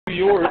New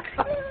York.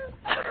 I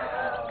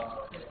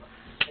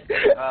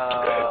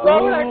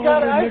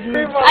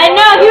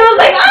know, he was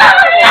like,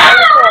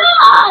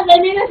 ah! That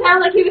made it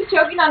sound like he was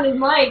choking on his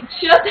mic.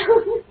 Shut up.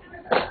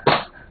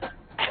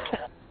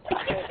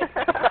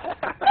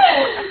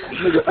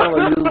 Nigga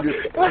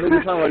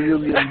sound like you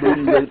was getting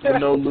booty raped with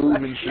no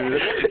lube and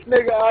shit.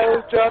 Nigga, I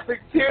was dropping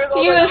tears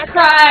on He was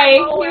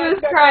crying. He was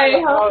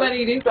crying. How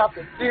funny, dude.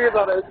 Dropping tears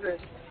on that shit.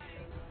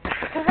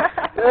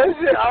 That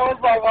shit, I was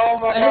like, oh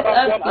my god,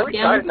 I'm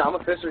retired now. I'm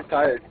officially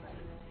retired.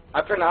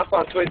 I pronounced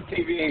on Twitch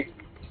TV.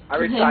 I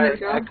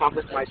retired. I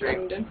accomplished my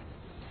dream.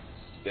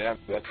 Damn,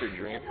 that's your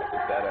dream. That's a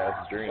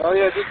badass dream. Oh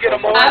yeah, just get a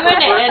Moab. I'm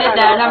gonna edit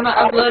that. I'm gonna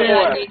upload it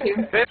on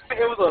YouTube.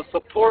 It was a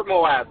support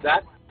Moab.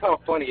 That's how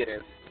funny it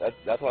is.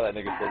 That's why that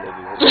nigga still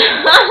lives.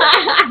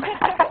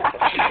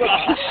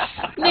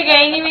 Nigga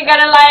ain't even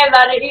gotta lie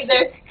about it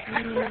either.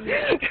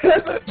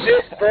 That's a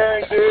dick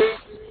burn, dude.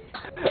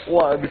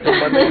 Why? Because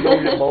my name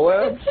don't get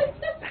Moab?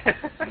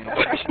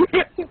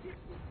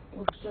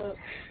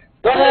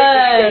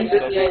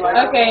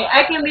 Okay,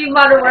 I can leave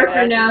Modern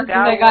Warfare now since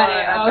I got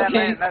it.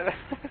 Okay.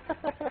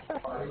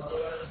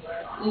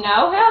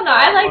 No, hell no.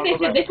 I like this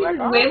shit. This is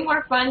way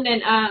more fun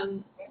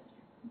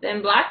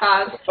than Black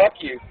Ops.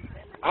 Fuck you.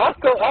 I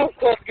was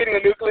close to getting a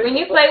nuclear. When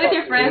you play with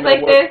your friends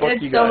like this,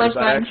 it's so much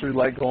fun. I actually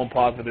like going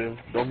positive.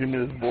 Don't give me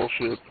this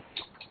bullshit.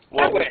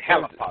 Well,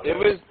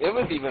 it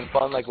was even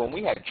fun like when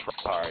we had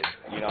cards.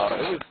 You know,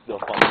 it was still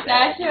fun.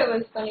 That shit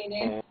was funny,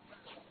 dude.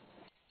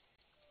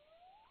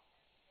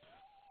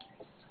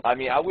 I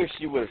mean, I wish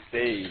you would have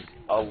saved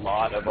a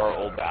lot of our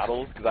old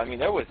battles, because, I mean,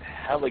 there was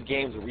hella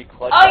games where we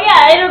clutched. Oh,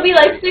 yeah, it'll be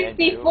like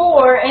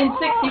 64 and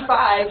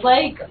 65.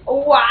 Like,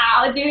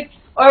 wow, dude.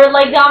 Or,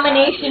 like,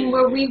 domination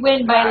where we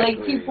win by,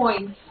 like, 2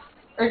 points.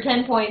 Or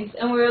 10 points.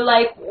 And we were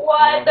like,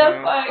 what the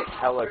fuck?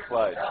 Hella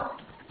clutch.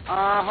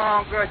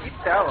 Girl, you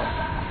tell him.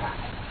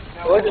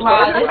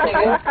 Wow, this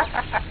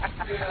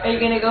nigga. Are you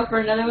gonna go for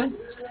another one?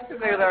 This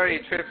nigga's already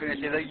tripping and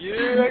she's like,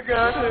 yeah, I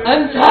got it.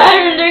 I'm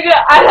tired, nigga.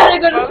 I gotta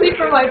go to sleep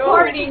for my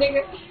party,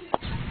 nigga.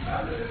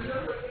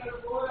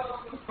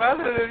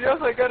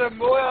 I got a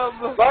Moab.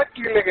 Fuck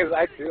you niggas,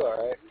 I do,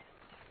 alright.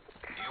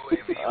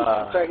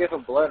 I'm trying to get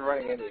some blood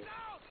running in you.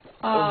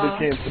 They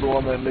came through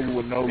on that nigga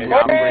with no Maybe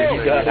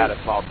he had a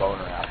small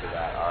boner after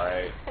that,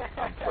 alright?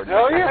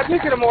 Hell yeah, I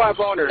did get a Moab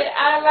boner. Get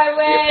out of my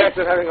way. The effect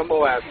of having a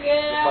Moab. Get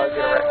out of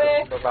my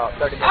way. For about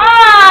 30 minutes.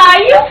 Ah,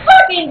 you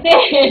fucking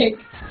dick.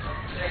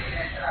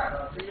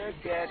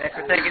 Thanks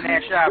for taking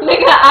that shot.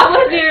 Nigga, I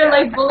was here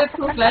like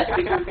bulletproof vest.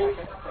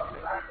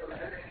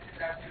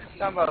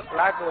 Talking about a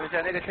black boy,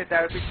 that nigga said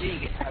that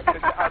RPG.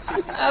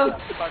 Oh.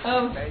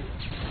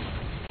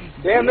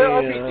 Damn, they're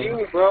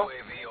RPG, bro.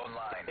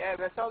 Yeah,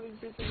 that's all these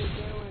bitches are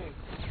doing.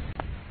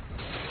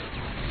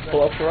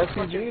 Plus for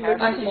RPG,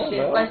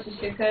 Watch this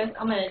shit, cuz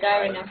I'm gonna die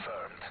right now.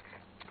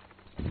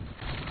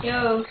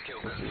 Yo,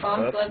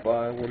 bomb That's flip.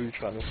 fine. What are you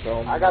trying to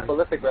sell me? I got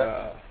ballistic,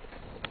 bro.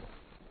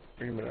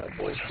 Give me that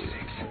bullshit.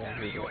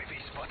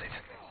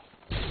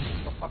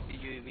 Fuck the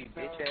UAV,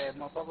 bitch ass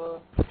motherfucker.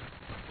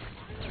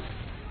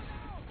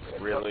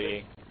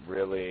 Really?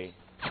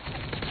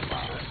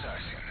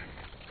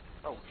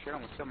 Oh shit, I'm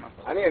gonna kill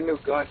myself. I need a new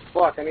gun.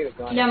 Fuck, I need a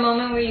gun. That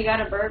moment where you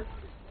got a burp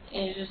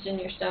and it's just in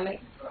your stomach.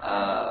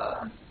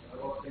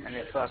 And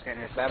it's fucking,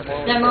 it's that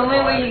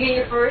moment where you get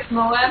your first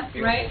Moab,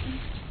 right?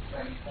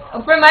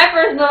 For my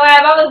first Moab,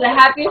 I was the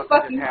happiest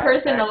fucking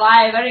person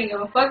alive. I didn't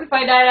give a fuck if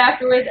I died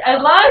afterwards. As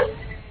long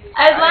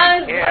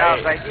as yeah, I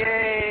was like,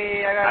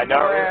 yay, I got a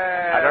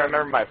Moab. I don't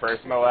remember my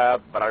first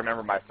Moab, but I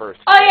remember my first.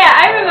 Oh yeah,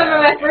 I remember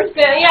my first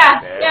bit.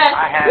 Yeah.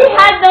 We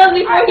had those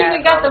before he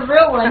even got the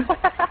real one.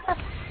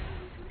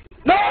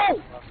 No!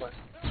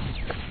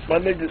 My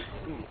nigga,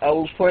 I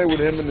was playing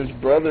with him and his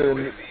brother,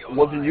 and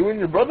was it you and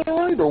your brother,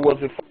 right, or was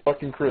it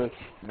fucking Chris?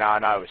 No,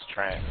 it was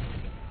Trent.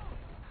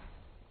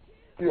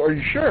 Are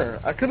you sure?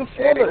 I could have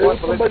sworn that it was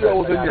somebody that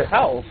was in your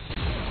house.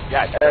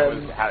 Yeah,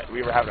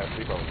 we were having a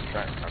sleepover with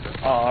Trent, remember?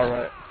 Oh,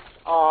 alright.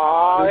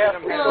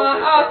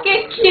 Oh,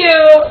 get cute.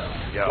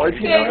 Yo, White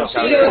people have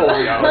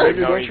sleepovers. We've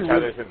known each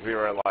other since we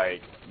were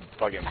like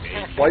fucking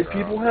babies. White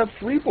people have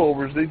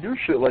sleepovers. They do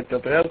shit like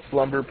that. They have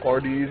slumber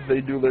parties.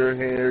 They do their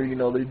hair. You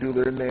know, they do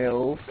their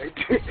nails. Then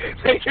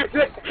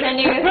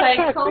he was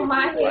like, comb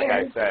my hair. Like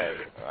I said,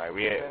 like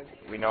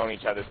we known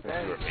each other since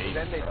we were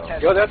babies. So.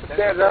 Yo, that's the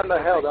stairs down the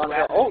hell,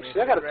 Oh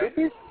shit, I got a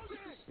two-piece?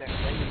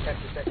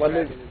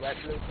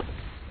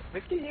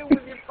 Look at you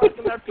with your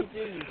fucking RPG,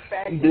 you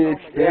faggot. They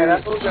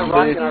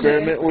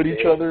experiment with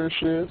each other and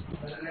shit.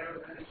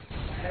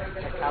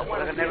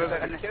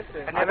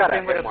 I've never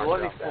been with a boy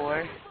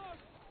before.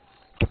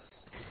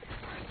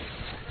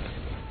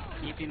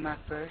 Keeping my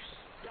first.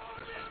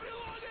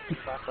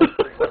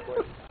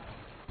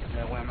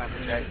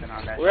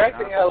 We're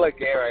acting hella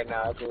gay right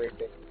now, I believe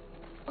it.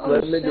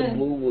 That nigga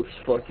Blue was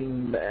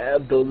fucking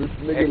mad though. This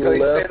nigga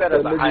left. That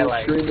nigga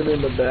was screaming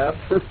in the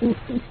bathroom.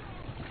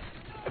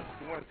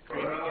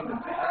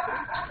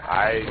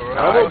 I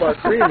don't know about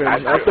screaming.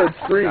 I said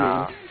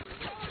screaming.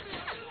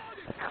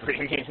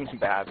 Screaming in the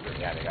bathroom.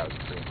 Yeah, I think I was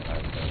screaming.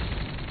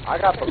 I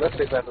got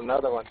ballistic. That's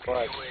another one.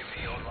 Fuck.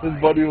 His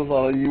buddy was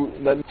on you.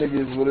 That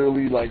nigga is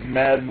literally like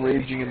mad and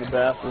raging in the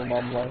bathroom.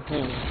 I'm like,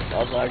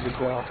 that's what I could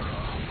tell.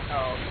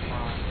 Oh, come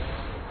on.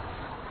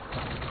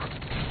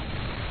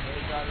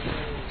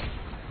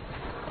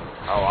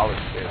 Oh, I was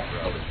pissed, bro.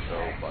 I was so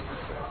fucking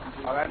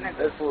pissed. Oh, that nigga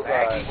This was,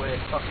 baggy with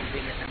his fucking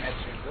penis and that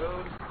shit,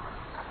 dude.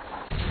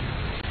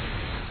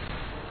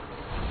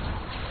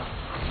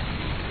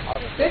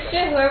 Good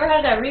shit, whoever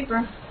had that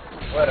Reaper.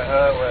 What a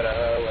hug, what a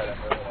hug, what a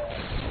hug.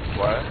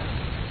 What?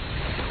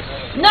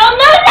 No, no,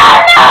 no,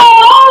 no!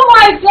 Oh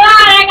my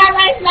god, I got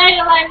my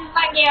specialist.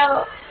 Fuck you.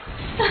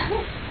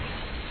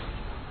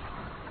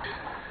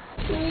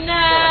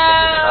 No,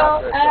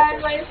 I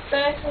had my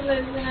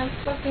specialist and I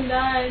fucking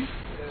died.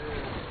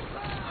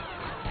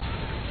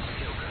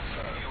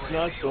 You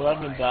know, I still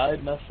haven't died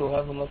and I still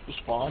haven't left the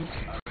spawn.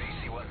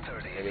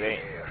 Nigga, they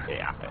ain't.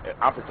 Yeah,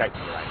 I'm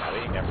protecting you right now. They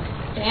ain't never.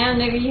 Damn,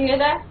 nigga, you hear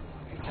that?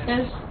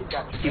 Yes.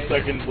 2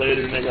 seconds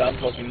later, nigga, I'm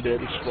fucking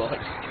dead as fuck.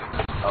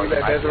 Oh,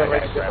 There's a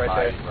relationship right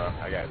there. Bro.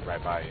 I got it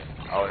right by you.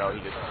 Oh no, he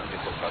just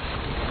fucking.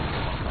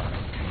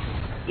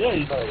 Yeah,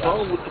 he's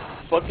throwing with the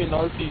fucking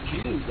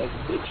RPGs like a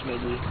bitch,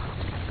 nigga.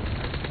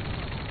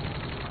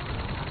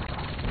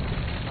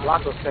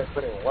 Blanco's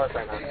putting in work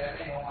right now.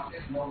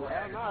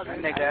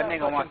 That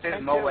nigga wants his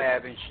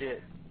Moab and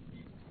shit.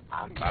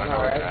 I don't know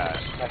where that.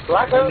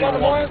 Blanco on the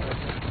board?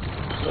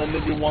 That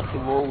nigga wants to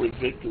roll with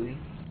victory.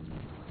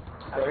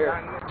 Over here.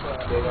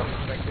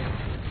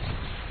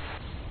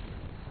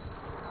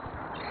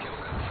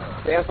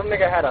 Damn, some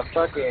nigga had a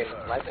fucking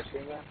light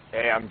machine gun.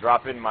 Hey, I'm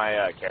dropping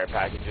my care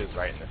packages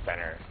right in the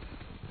center.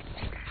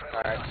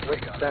 Alright,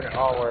 what's the center?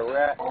 Oh, where we're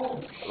at?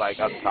 Like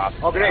up top.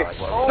 Oh, great. Like,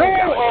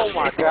 Oh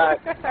my god.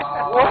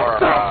 What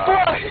the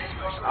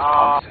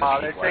fuck? Oh,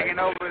 they're taking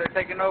over, they're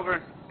taking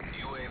over.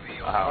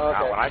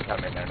 Not when I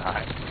come in, they're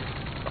not.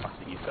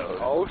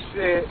 Oh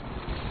shit.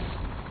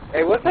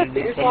 Hey, what's that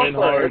theme Come song in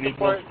for? hard, he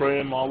gonna spray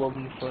him all over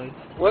the place.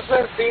 What's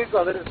that theme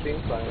song? This is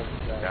theme song.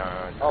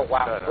 Oh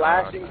wow,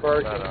 flashing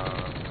virgin.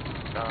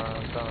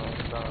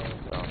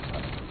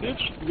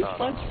 Bitch, this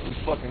fight's this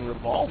fucking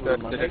revolver,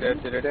 my nigga.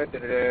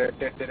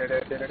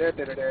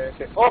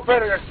 Oh,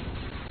 Predator!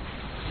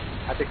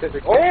 I think this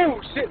is. Oh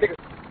shit, nigga!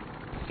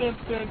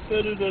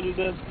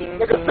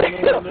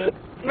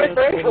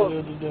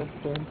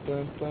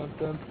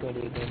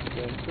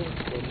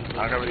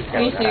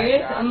 Are you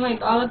serious? I'm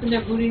like all up in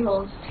their booty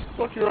holes.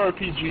 Fuck your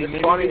RPG,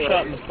 nigga. Get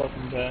shot in the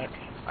fucking back.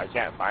 I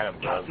can't find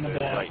them, bro.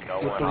 There's like no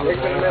one. Niggas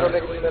in the middle,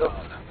 niggas in the middle.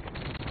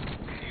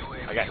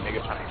 I got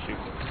niggas trying to shoot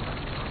me.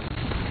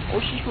 I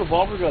wish this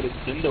revolver got a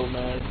Dindo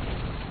mag.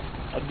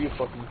 I'd be a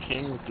fucking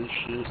king with this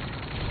shit.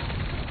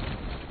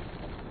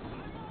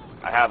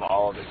 I have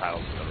all of the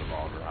titles for the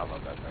revolver. I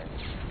love that thing.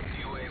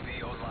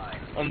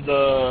 On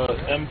the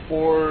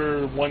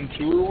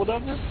M412 or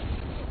whatever?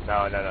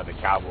 No, the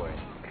cowboy.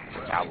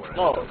 The cowboy.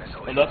 Oh,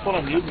 well, that's what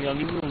I'm using. I'm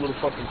using a little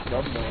fucking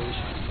stub nose.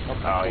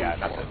 Oh yeah,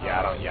 that's it. Yeah,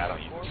 I don't use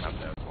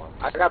it.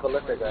 I got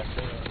ballistic guy.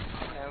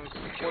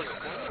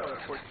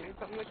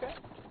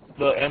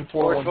 The M412?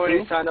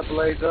 420 trying to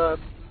blaze up.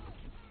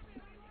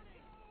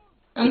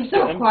 I'm so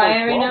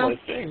quiet right now. I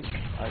think.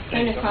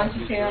 Trying to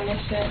concentrate on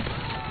this shit.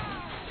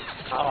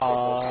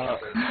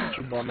 Shut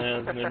your bum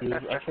ass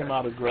niggas. I came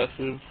out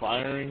aggressive,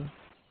 firing.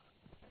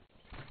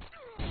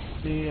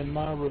 Me and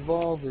my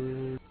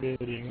revolver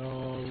getting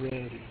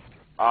already.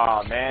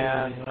 Oh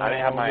man, I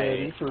didn't have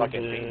my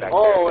fucking thing back there.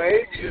 Oh,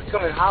 hey, you just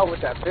coming out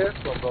with that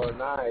pistol, bro.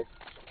 Nice.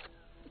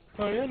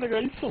 Oh yeah, nigga, I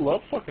used to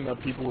love fucking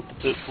up people with the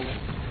pistol.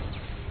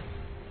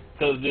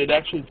 Because it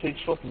actually takes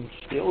fucking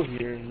skill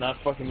here, not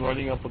fucking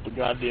running up with the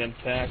goddamn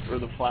tack or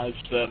the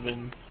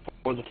 5.7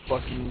 or the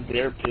fucking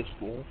bear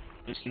pistol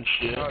and some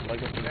shit,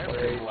 like it's in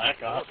fucking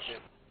Black Ops.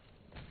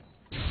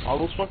 All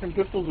those fucking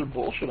pistols are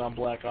bullshit on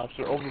Black Ops.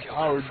 They're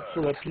overpowered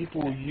so that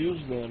people will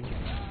use them.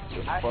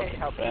 Just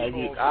fucking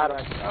faggot.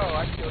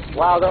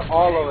 Wow, they're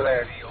all over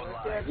there.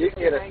 You can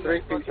get a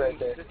 3-piece right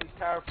there. This is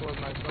powerful as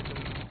my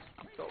fucking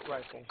assault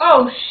rifle.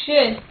 Oh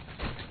shit!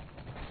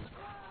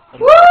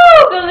 Woo!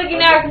 Good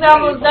looking out because I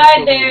almost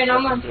died there and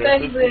I'm on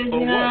specialist,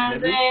 you know what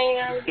I'm saying?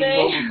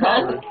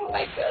 Oh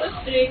my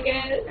god, shit,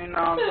 guys.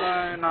 No.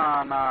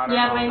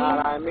 Yeah, man.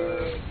 I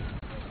mean,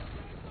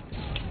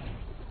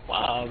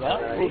 Wow, that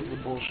was the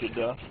bullshit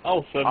death. I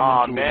was 7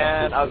 Oh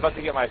man, I was about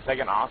to get my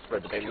second Osprey,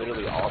 but they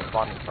literally all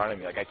spawned in front of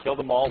me. Like I killed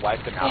them all,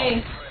 wiped them out.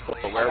 Hey.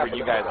 But wherever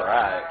you guys are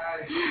at,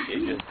 it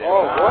just did.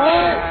 oh,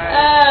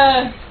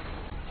 what?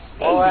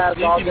 Oh,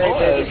 that's all day,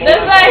 baby.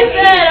 That's what I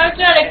said. I'm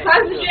trying to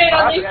concentrate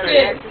on this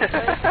shit.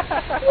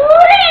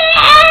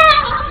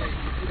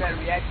 You got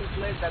reaction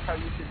flares? That's how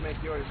you should make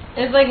yours.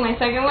 It's like my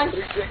second one.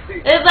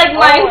 It's like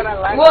my,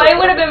 well, it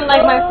would have been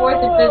like my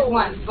 4th or 5th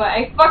one, but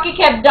I fucking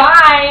kept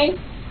dying.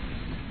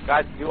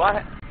 God, do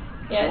I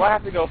Yes.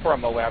 have to go for a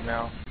Moab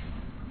now?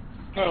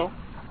 No.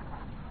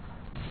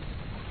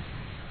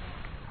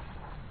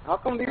 How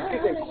come these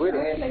people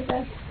quitting? Like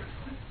that.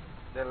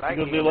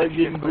 Because they like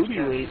getting booty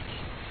raped.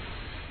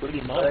 Pretty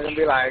They're much. gonna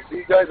be like,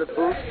 these guys are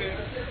booty.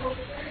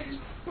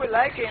 We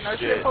like it, our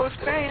shit post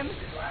fans.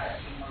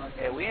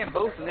 Yeah, we ain't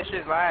boosting. This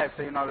shit's live,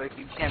 so you know, like,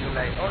 you can't be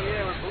like, oh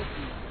yeah, we're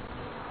boosting.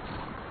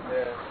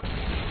 Yeah.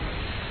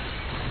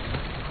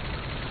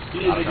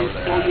 Yeah,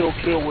 nigga, throw your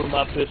kill with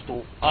my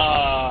pistol.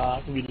 Ah,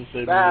 I can be the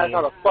same. Man,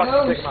 how the fuck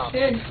Oh to take him out?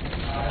 shit.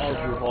 I was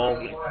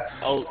revolving.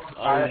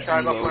 Alright, try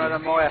to go for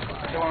another Moab.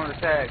 Get one on the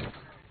tag.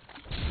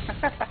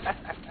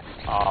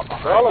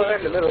 They're all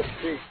in the middle of the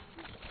street.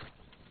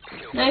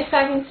 Nice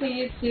talking to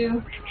you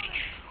too.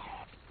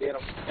 Get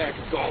him. And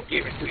he's gonna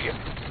give it to you.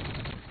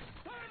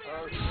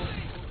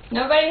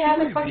 Nobody has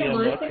a Yeah, fucking my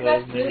ballistic cousin,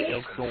 vest, nigga, really?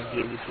 else don't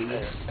give it to you.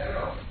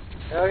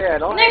 Hell yeah,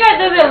 don't. Nigga,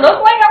 does it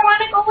look like I want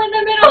to go in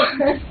the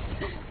middle?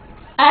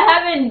 I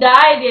haven't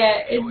died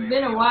yet. It's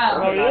been a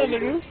while. Oh yeah,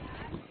 nigga.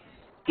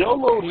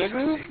 YOLO,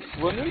 nigga.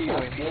 Run in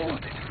there. Yeah.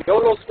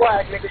 YOLO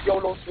swag, nigga,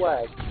 YOLO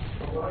swag.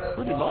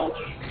 Pretty much.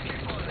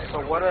 So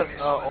what if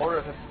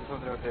Order has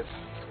something with this?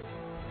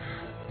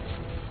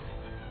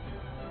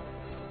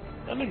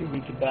 That nigga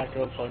needs to back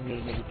up so I can get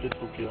another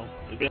pistol kill.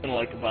 It's been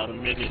like about a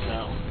minute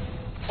now.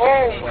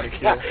 Oh What my a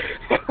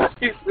kill. god.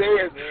 You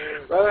serious?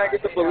 Rather than I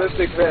get the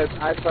ballistic vest,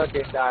 I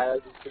fucking die.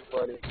 That's just too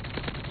funny.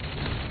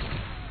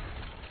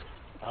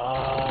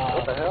 Ah,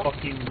 What the hell?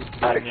 fucking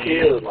Got a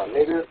kill, my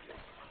nigga.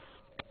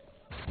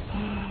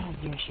 I'm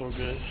doing so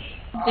good.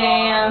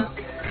 Damn.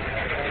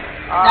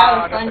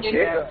 That was fun, dude.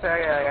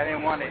 I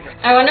didn't want it.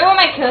 I wonder what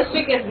my kill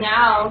streak is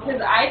now,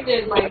 because I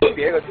did like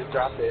Diego just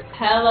dropped it.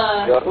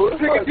 hella. Yo, who the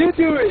fuck did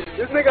do it?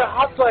 This nigga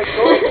hops like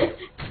going.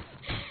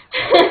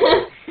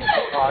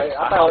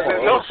 I thought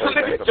no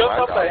nigga jumped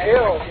up the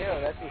hill.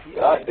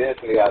 I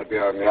definitely got to be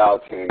on the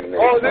out team the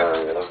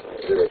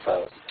next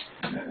time.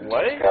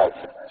 What?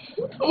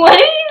 What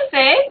did you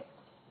say?